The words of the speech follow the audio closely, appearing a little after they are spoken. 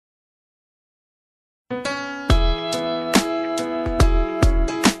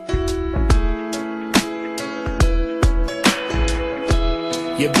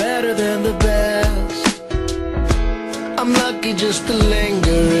You're better than the best. I'm lucky just to linger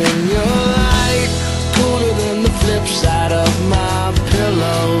in your light. Cooler than the flip side of my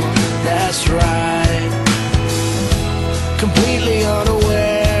pillow. That's right. Completely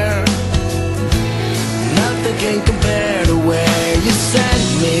unaware. Nothing can compare to where you send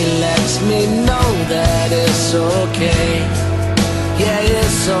me. Lets me know that it's okay. Yeah,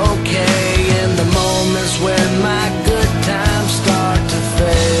 it's okay. In the moments when my good times start to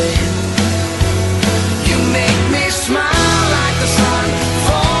fade, you make me smile like the sun,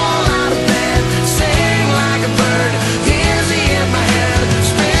 fall out of bed, sing like a bird, dizzy in my head,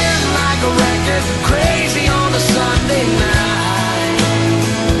 spin like a record, crazy on a Sunday night.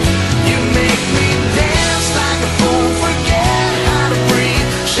 You make me dance like a fool, forget how to breathe,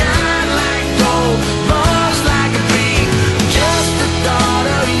 shine like gold, buzz like a bee. Just the thought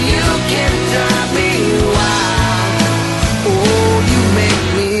of you can drive me wild. Oh, you make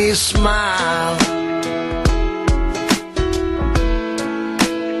me smile.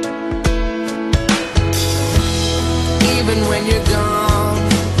 Even when you're gone,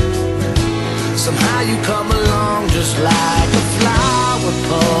 somehow you come along just like a flower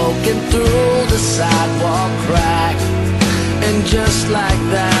poking through the sidewalk crack. And just like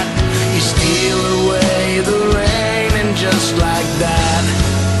that, you steal away the rain. And just like that,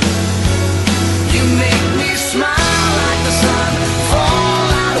 you make me smile like the sun, fall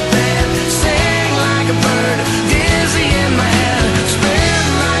out of bed, sing like a bird, dizzy in my head, spin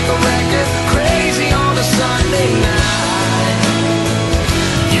like a record, crazy on a Sunday night.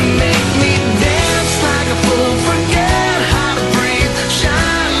 You make me dance like a fool, forget how to breathe,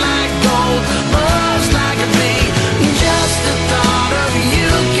 shine like gold, buzz like a bee. Just the thought of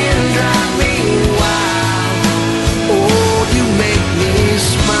you can drive me wild. Oh, you make me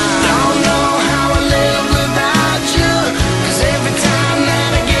smile. Don't know how I live without you, 'cause every time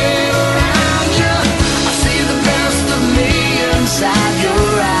that I get around you, I see the best of me inside your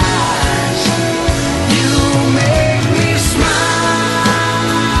eyes. You make me smile.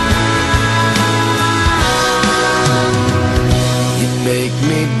 You make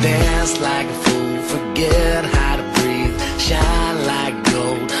me dance like a fool, forget how to breathe, shine like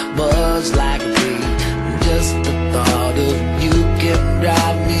gold, buzz like a bee. Just the thought of you can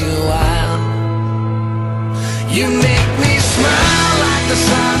drive me wild. You make me smile like the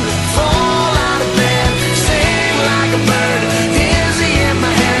sun, fall out of bed, sing like a bird, dizzy in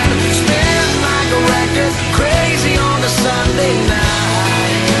my head, spin like a record, crazy on a Sunday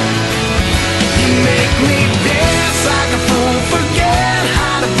night. You make me dance like a fool, forget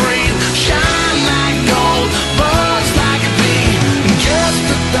how to breathe, shine like gold, buzz like a bee. Just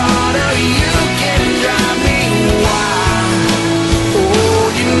the thought of you can drive me wild. Oh,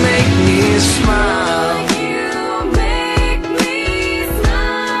 you make me smile. You make me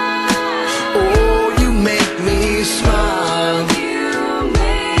smile. Oh, you make me smile. You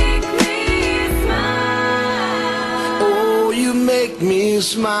make me smile. Oh, you make me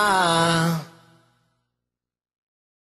smile.